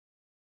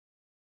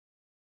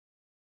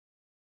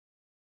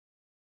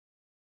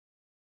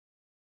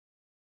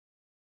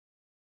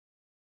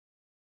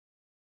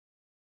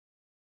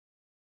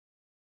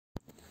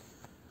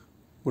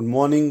Good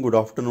morning, good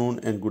afternoon,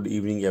 and good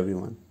evening,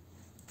 everyone.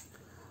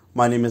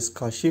 My name is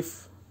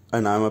Kashif,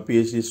 and I am a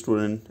PhD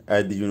student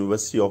at the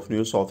University of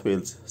New South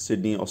Wales,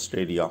 Sydney,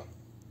 Australia.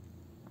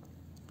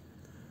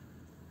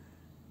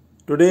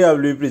 Today, I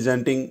will be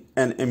presenting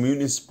an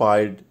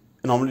immune-inspired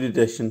anomaly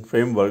detection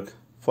framework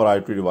for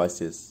IoT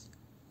devices.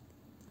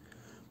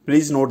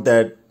 Please note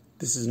that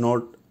this is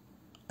not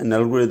an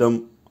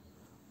algorithm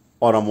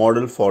or a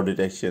model for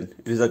detection.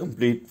 It is a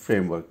complete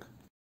framework.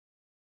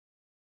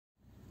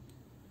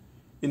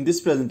 In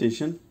this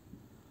presentation,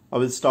 I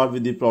will start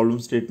with the problem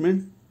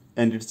statement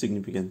and its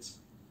significance.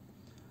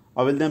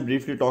 I will then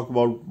briefly talk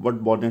about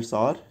what botnets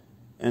are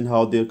and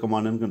how their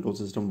command and control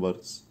system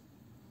works.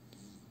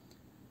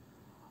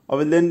 I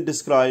will then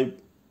describe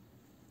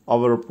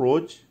our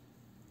approach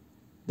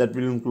that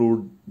will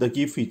include the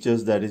key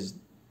features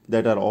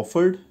that are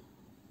offered,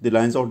 the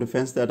lines of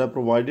defense that are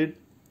provided,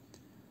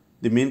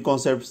 the main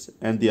concepts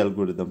and the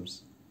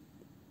algorithms.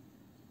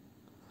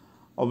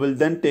 I will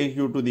then take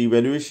you to the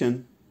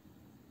evaluation,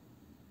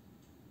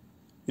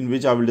 in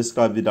which I will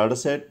describe the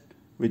dataset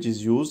which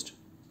is used,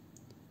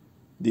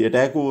 the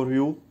attack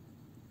overview,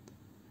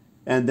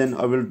 and then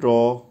I will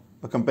draw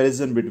a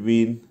comparison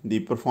between the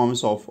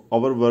performance of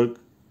our work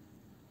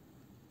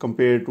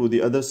compared to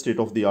the other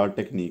state-of-the-art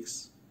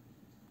techniques.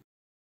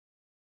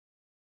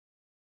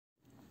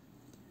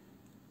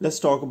 Let's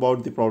talk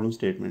about the problem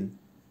statement.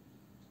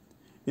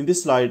 In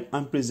this slide,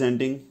 I'm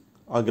presenting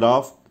a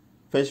graph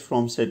fetched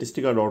from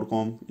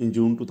statistica.com in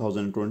June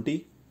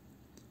 2020.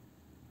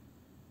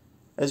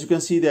 As you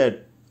can see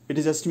that it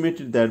is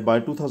estimated that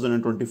by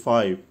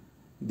 2025,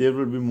 there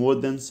will be more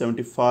than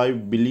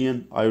 75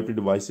 billion IoT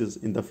devices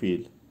in the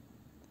field.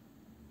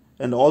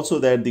 And also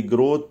that the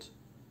growth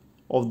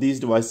of these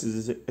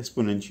devices is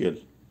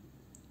exponential.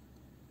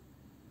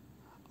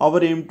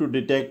 Our aim to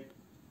detect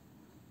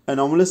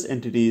anomalous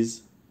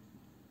entities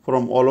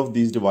from all of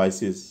these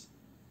devices.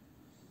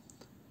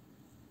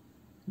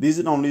 These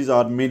anomalies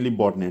are mainly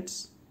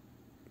botnets.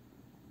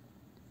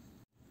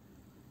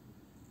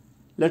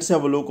 Let's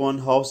have a look on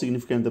how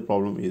significant the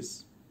problem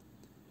is.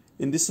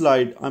 In this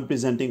slide, I'm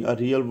presenting a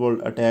real-world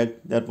attack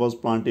that was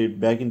planted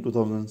back in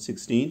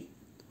 2016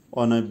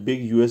 on a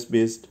big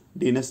US-based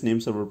DNS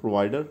name server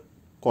provider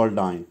called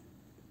Dyn.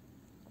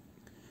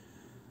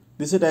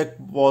 This attack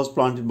was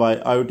planted by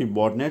IoT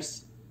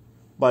botnets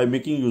by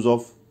making use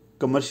of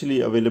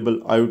commercially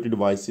available IoT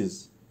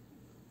devices.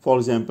 For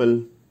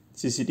example,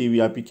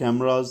 CCTV IP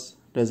cameras,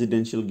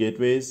 residential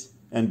gateways,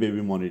 and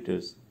baby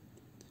monitors.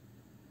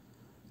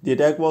 The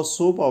attack was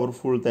so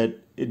powerful that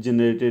it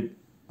generated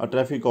a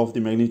traffic of the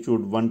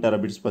magnitude 1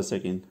 terabits per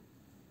second,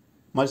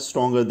 much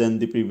stronger than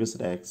the previous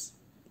attacks.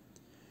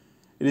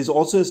 It is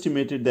also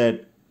estimated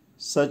that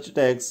such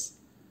attacks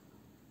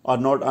are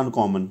not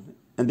uncommon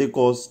and they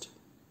cost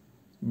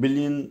up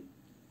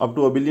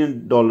to $1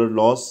 billion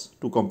loss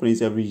to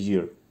companies every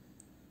year.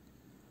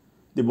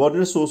 The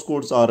botnet source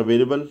codes are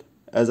available,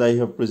 as I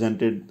have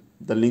presented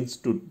the links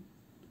to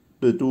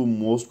the two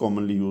most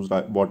commonly used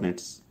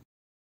botnets.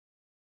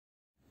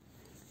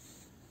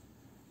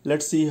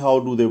 Let's see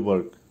how do they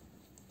work.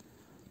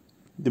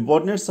 The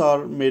botnets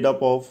are made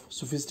up of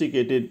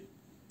sophisticated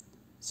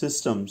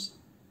systems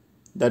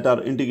that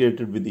are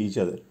integrated with each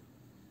other.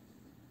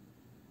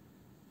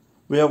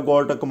 We have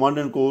got a command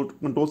and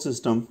control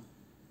system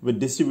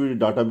with distributed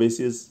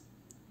databases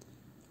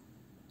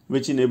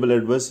which enable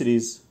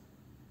adversaries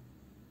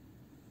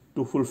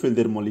to fulfill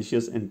their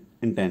malicious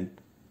intent.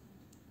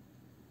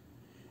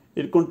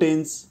 It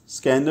contains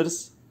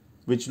scanners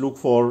which look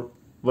for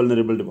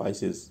vulnerable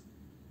devices.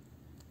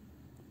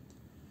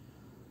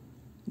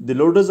 The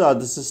loaders are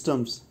the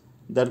systems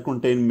that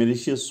contain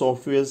malicious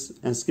softwares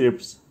and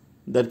scripts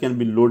that can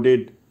be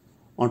loaded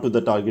onto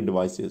the target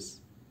devices.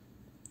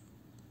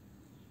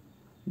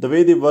 The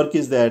way they work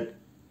is that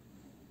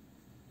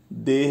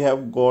they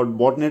have got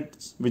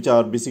botnets which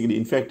are basically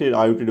infected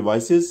IoT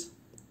devices.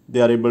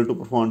 They are able to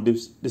perform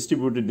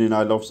distributed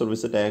denial of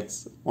service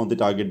attacks on the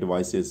target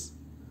devices.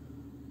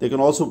 They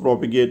can also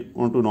propagate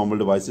onto normal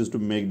devices to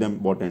make them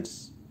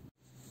botnets.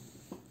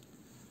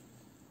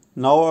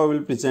 Now I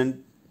will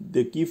present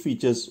the key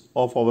features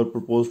of our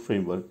proposed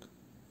framework.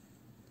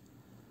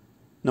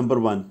 Number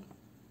 1,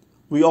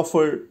 we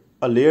offer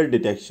a layered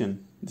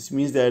detection. This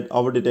means that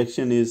our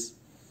detection is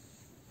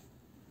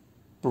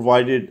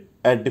provided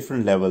at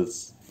different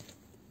levels.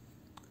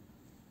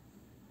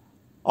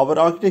 Our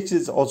architecture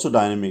is also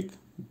dynamic.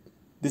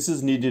 This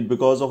is needed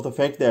because of the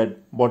fact that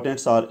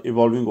botnets are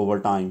evolving over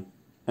time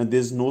and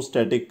there is no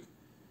static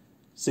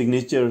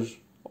signature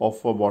of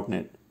a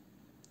botnet.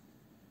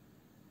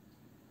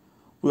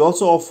 We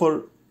also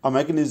offer a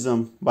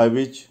mechanism by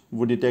which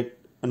we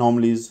detect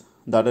anomalies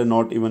that are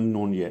not even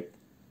known yet.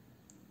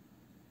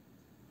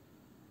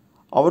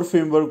 Our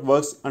framework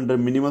works under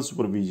minimal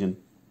supervision.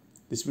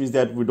 This means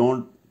that we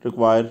don't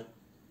require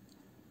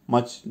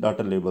much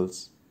data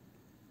labels.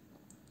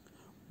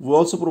 We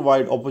also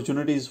provide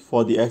opportunities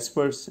for the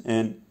experts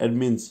and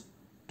admins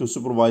to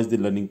supervise the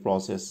learning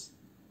process.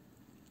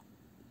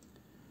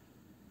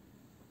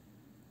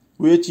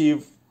 We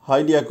achieve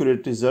highly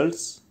accurate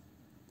results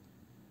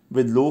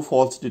with low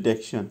false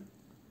detection.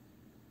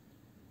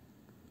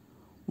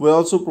 We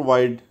also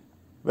provide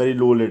very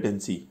low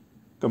latency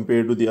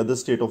compared to the other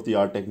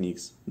state-of-the-art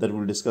techniques that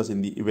we'll discuss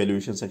in the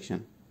evaluation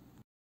section.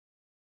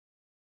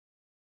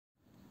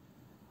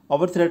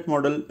 Our threat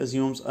model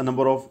assumes a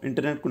number of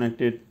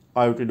internet-connected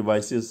IoT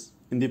devices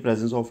in the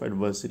presence of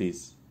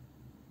adversaries.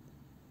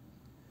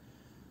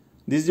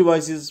 These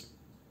devices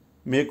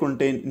may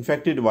contain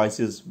infected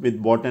devices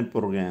with botnet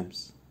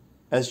programs,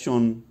 as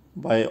shown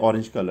by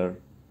orange color.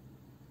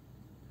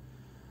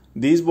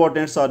 These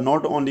botnets are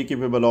not only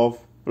capable of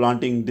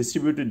planting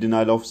distributed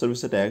denial of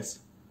service attacks,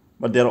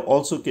 but they are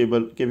also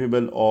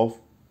capable of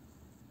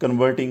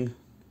converting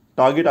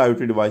target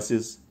IoT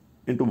devices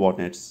into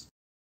botnets.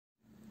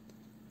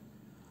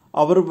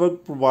 Our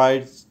work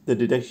provides the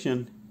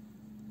detection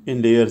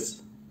in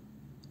layers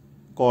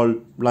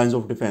called lines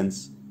of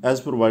defense as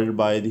provided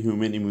by the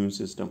human immune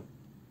system.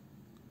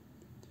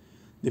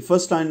 The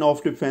first line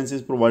of defense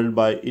is provided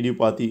by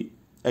idiopathic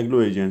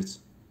agloagents.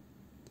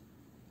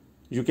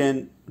 You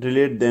can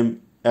relate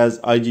them as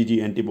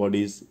IgG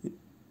antibodies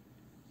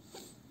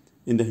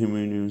in the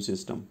human immune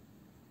system.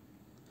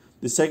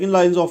 The second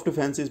line of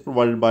defense is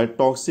provided by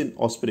toxin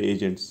osprey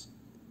agents.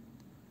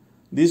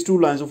 These two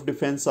lines of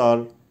defense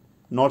are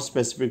not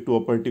specific to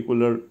a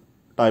particular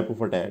type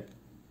of attack,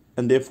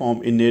 and they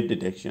form innate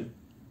detection.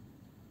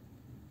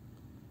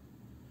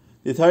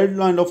 The third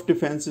line of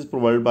defense is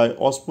provided by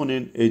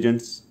osmonin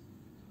agents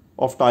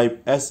of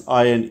type S,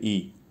 I, and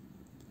E.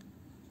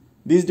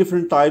 These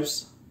different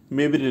types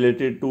may be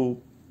related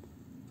to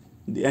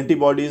the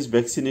antibodies,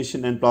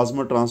 vaccination, and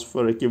plasma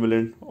transfer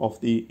equivalent of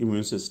the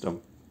immune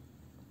system.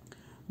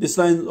 This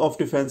line of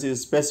defense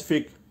is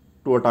specific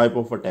to a type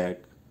of attack.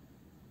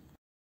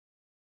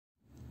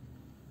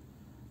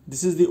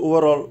 This is the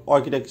overall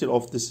architecture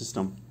of the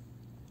system.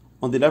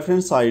 On the left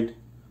hand side,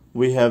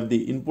 we have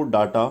the input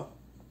data,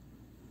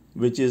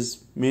 which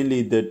is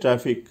mainly the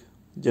traffic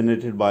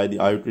generated by the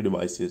IoT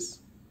devices.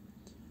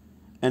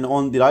 And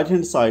on the right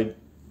hand side,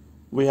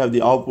 we have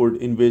the output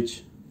in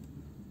which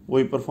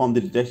we perform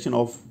the detection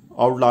of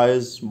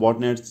outliers,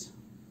 botnets,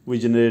 we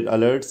generate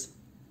alerts,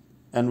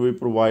 and we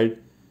provide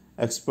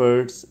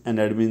experts and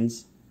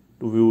admins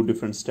to view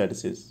different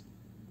statuses.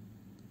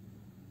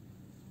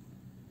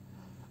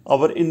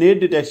 Our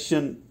innate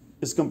detection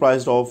is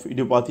comprised of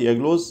idiopathic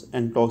aglos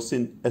and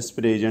toxin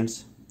osprey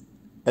agents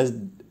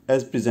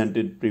as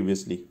presented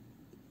previously.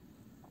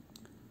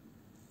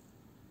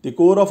 The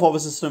core of our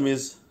system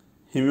is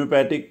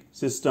homeopathic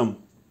system,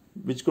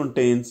 which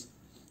contains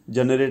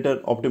generator,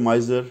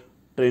 optimizer,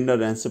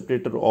 trainer, and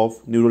separator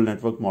of neural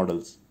network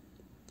models.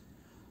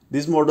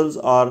 These models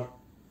are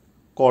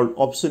called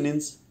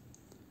opsonins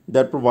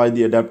that provide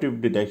the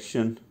adaptive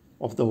detection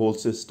of the whole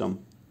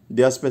system.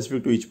 They are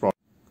specific to each product.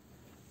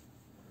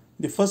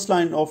 The first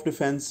line of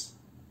defense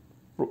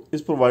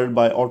is provided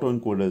by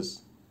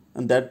autoencoders,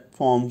 and that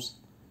forms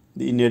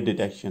the innate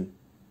detection.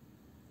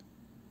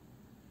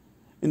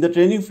 In the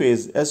training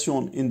phase, as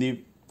shown in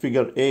the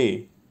figure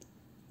A,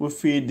 we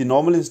feed the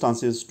normal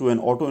instances to an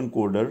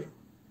autoencoder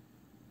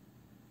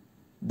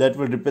that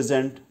will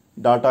represent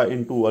data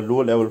into a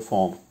low level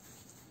form,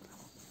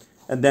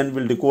 and then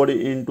will decode it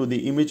into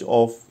the image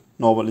of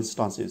normal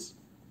instances.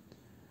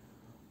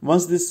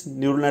 Once this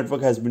neural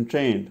network has been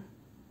trained,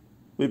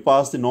 we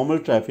pass the normal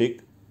traffic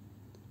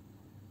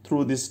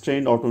through this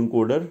trained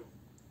autoencoder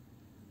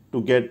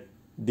to get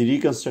the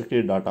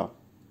reconstructed data.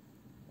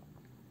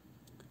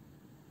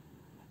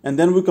 And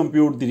then we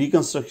compute the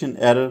reconstruction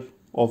error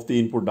of the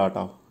input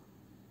data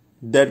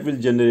that will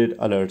generate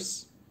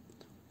alerts.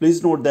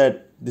 Please note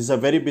that this is a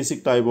very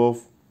basic type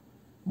of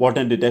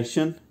botnet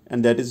detection,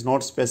 and that is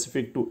not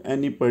specific to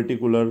any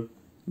particular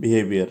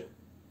behavior,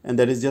 and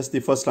that is just the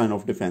first line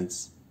of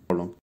defense.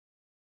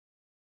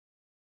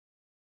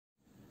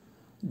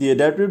 The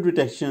adaptive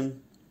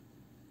detection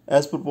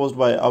as proposed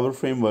by our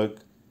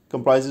framework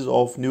comprises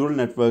of neural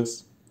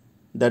networks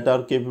that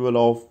are capable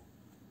of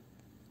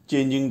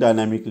changing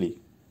dynamically.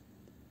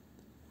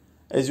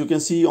 As you can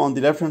see on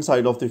the left hand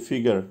side of the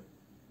figure,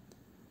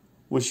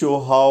 we show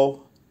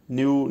how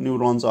new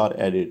neurons are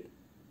added,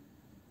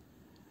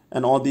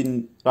 and on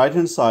the right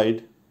hand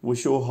side we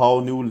show how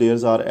new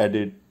layers are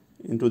added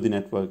into the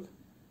network.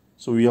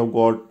 So we have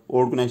got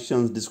old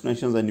connections,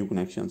 disconnections, and new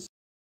connections.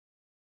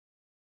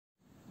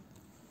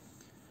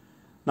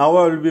 Now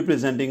I will be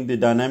presenting the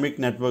dynamic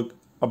network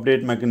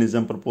update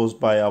mechanism proposed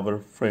by our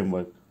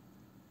framework.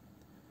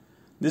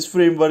 This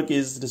framework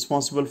is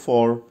responsible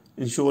for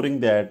ensuring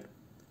that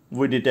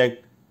we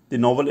detect the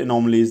novel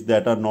anomalies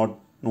that are not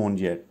known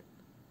yet.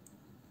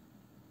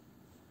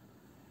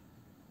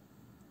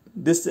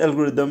 This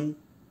algorithm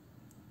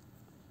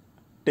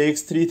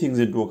takes three things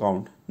into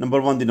account. Number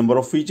one, the number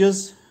of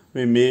features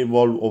we may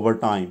evolve over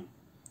time.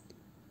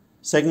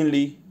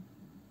 Secondly,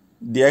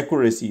 the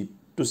accuracy,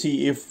 to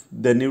see if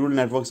the neural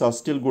networks are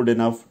still good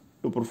enough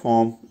to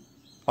perform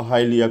a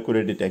highly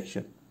accurate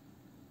detection.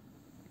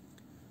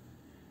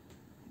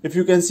 If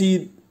you can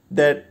see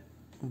that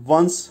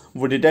once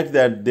we detect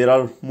that there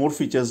are more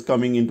features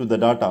coming into the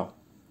data,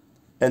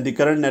 and the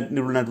current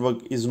neural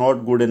network is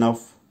not good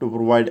enough to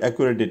provide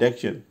accurate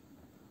detection,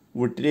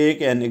 we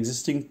take an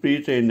existing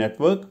pre-trained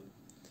network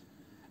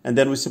and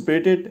then we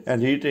separate it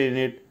and retrain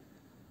it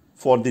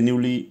for the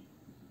newly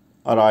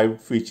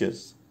arrived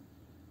features.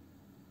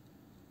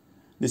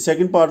 The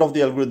second part of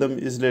the algorithm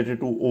is related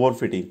to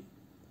overfitting.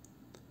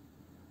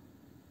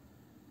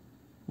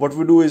 What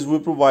we do is we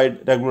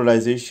provide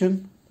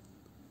regularization.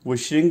 We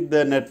shrink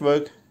the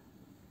network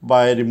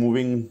by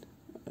removing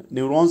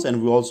neurons,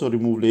 and we also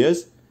remove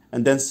layers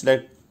and then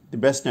select the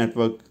best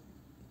network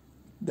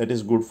that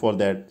is good for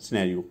that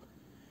scenario.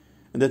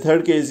 And the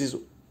third case is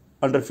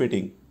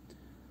underfitting.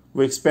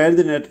 We expand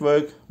the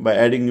network by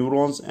adding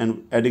neurons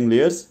and adding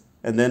layers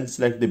and then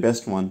select the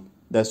best one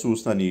that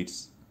suits the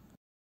needs.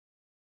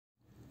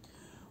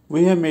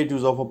 We have made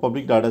use of a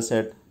public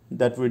dataset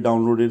that we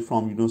downloaded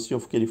from University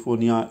of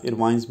California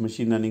Irvine's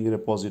machine learning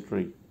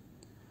repository.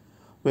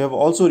 We have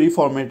also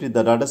reformatted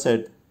the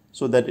dataset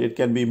so that it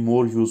can be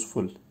more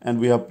useful, and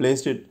we have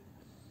placed it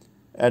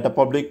at a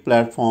public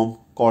platform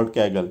called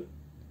Kaggle.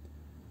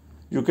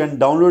 You can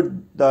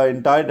download the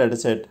entire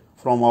dataset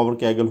from our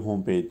Kaggle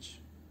homepage.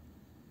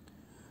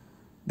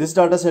 This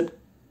dataset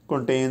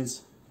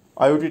contains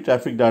IoT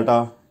traffic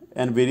data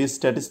and various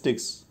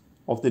statistics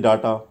of the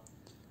data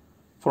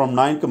from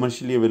 9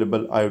 commercially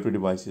available IoT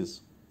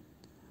devices.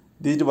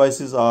 These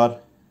devices are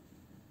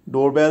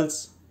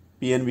doorbells,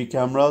 PNV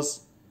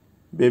cameras,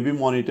 baby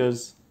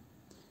monitors,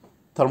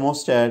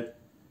 thermostat,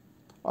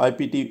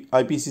 IP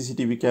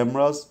CCTV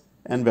cameras,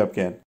 and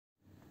webcam.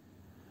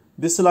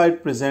 This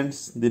slide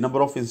presents the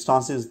number of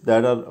instances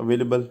that are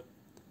available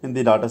in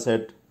the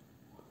dataset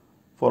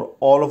for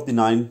all of the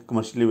 9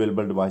 commercially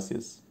available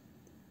devices.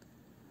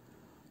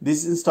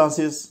 These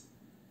instances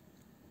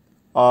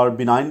are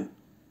benign,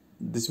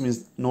 this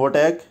means no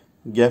attack,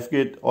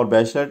 GAFGate or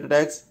bashlight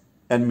attacks,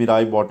 and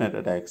Mirai botnet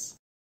attacks.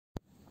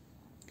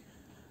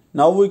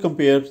 Now we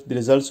compare the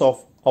results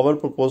of our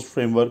proposed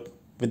framework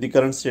with the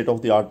current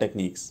state-of-the-art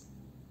techniques.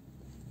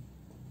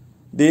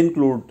 They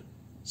include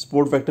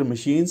support vector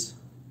machines,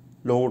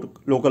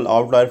 local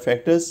outlier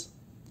factors,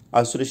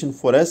 isolation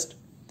forest,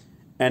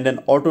 and an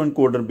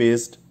autoencoder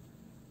based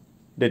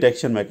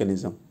detection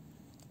mechanism.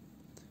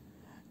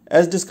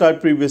 As described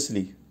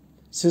previously,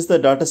 since the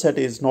dataset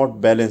is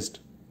not balanced,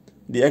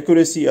 the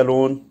accuracy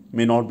alone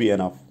may not be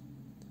enough.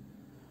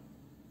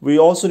 We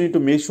also need to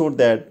make sure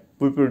that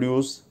we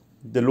produce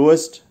the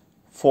lowest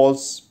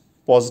false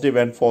positive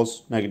and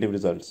false negative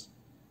results.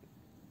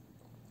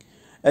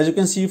 As you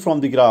can see from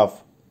the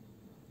graph,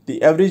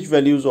 the average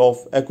values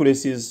of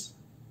accuracies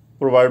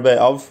provided by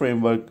our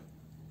framework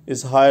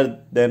is higher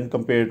than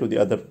compared to the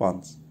other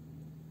ones,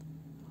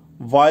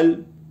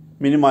 while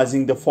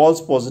minimizing the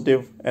false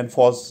positive and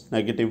false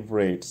negative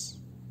rates.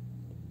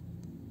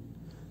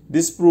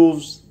 This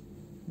proves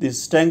the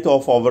strength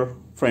of our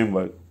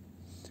framework.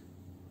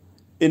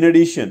 In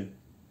addition,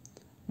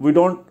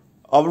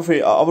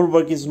 our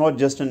work is not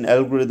just an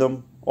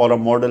algorithm or a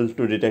model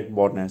to detect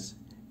botnets.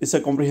 It's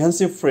a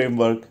comprehensive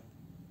framework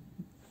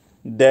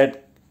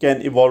that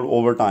can evolve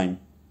over time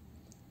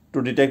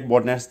to detect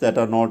botnets that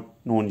are not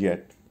known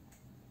yet.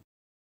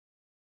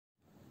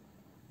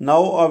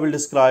 Now I will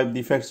describe the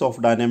effects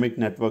of dynamic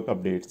network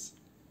updates.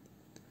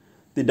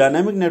 The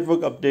dynamic network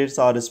updates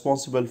are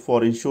responsible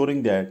for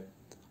ensuring that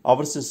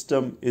our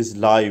system is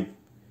live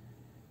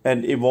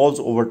and evolves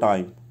over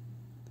time.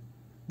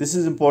 This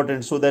is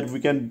important so that we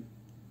can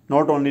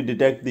not only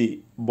detect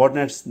the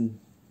botnets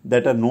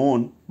that are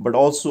known, but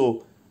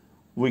also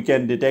we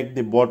can detect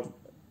the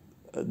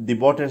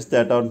botnets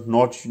that are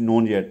not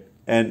known yet,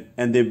 and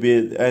their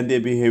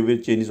behavior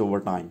changes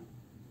over time.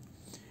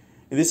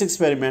 In this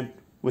experiment,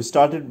 we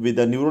started with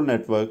a neural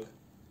network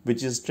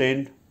which is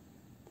trained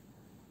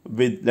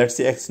with, let's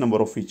say, X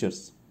number of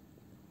features.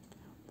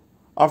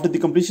 After the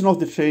completion of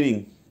the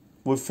training,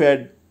 we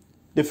fed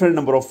different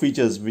number of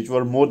features which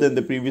were more than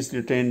the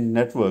previously trained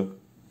network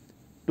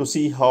to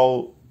see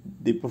how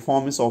the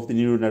performance of the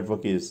neural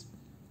network is.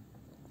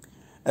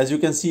 As you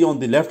can see on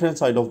the left hand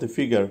side of the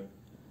figure,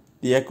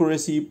 the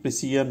accuracy,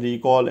 precision,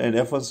 recall, and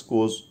F1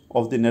 scores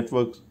of the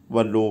network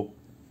were low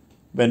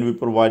when we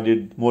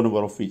provided more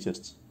number of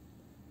features.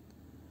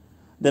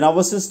 Then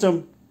our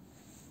system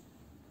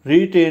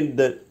retrained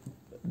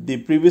the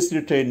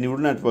previously trained neural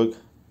network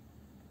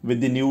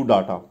with the new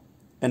data,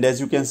 and as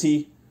you can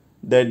see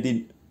that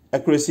the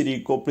accuracy,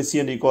 recall,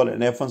 precision, recall,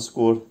 and F1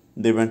 score,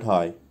 they went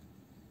high.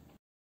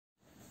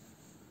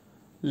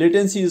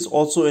 Latency is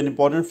also an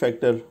important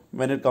factor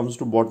when it comes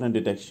to botnet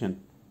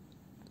detection.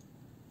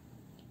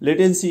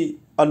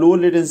 A low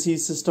latency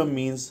system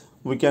means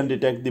we can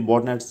detect the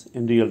botnets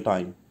in real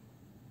time.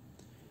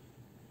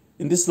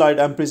 In this slide,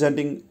 I am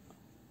presenting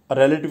a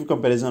relative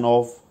comparison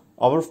of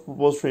our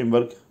proposed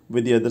framework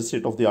with the other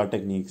state-of-the-art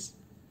techniques.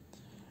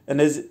 And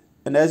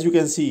as you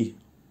can see,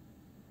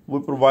 we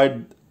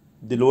provide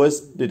the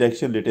lowest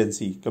detection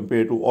latency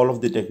compared to all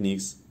of the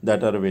techniques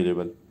that are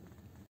available.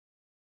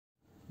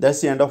 That's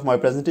the end of my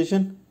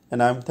presentation,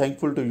 and I am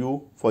thankful to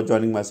you for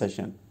joining my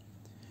session.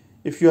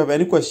 If you have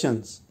any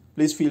questions,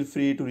 please feel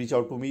free to reach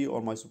out to me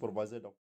or my supervisor, Dr.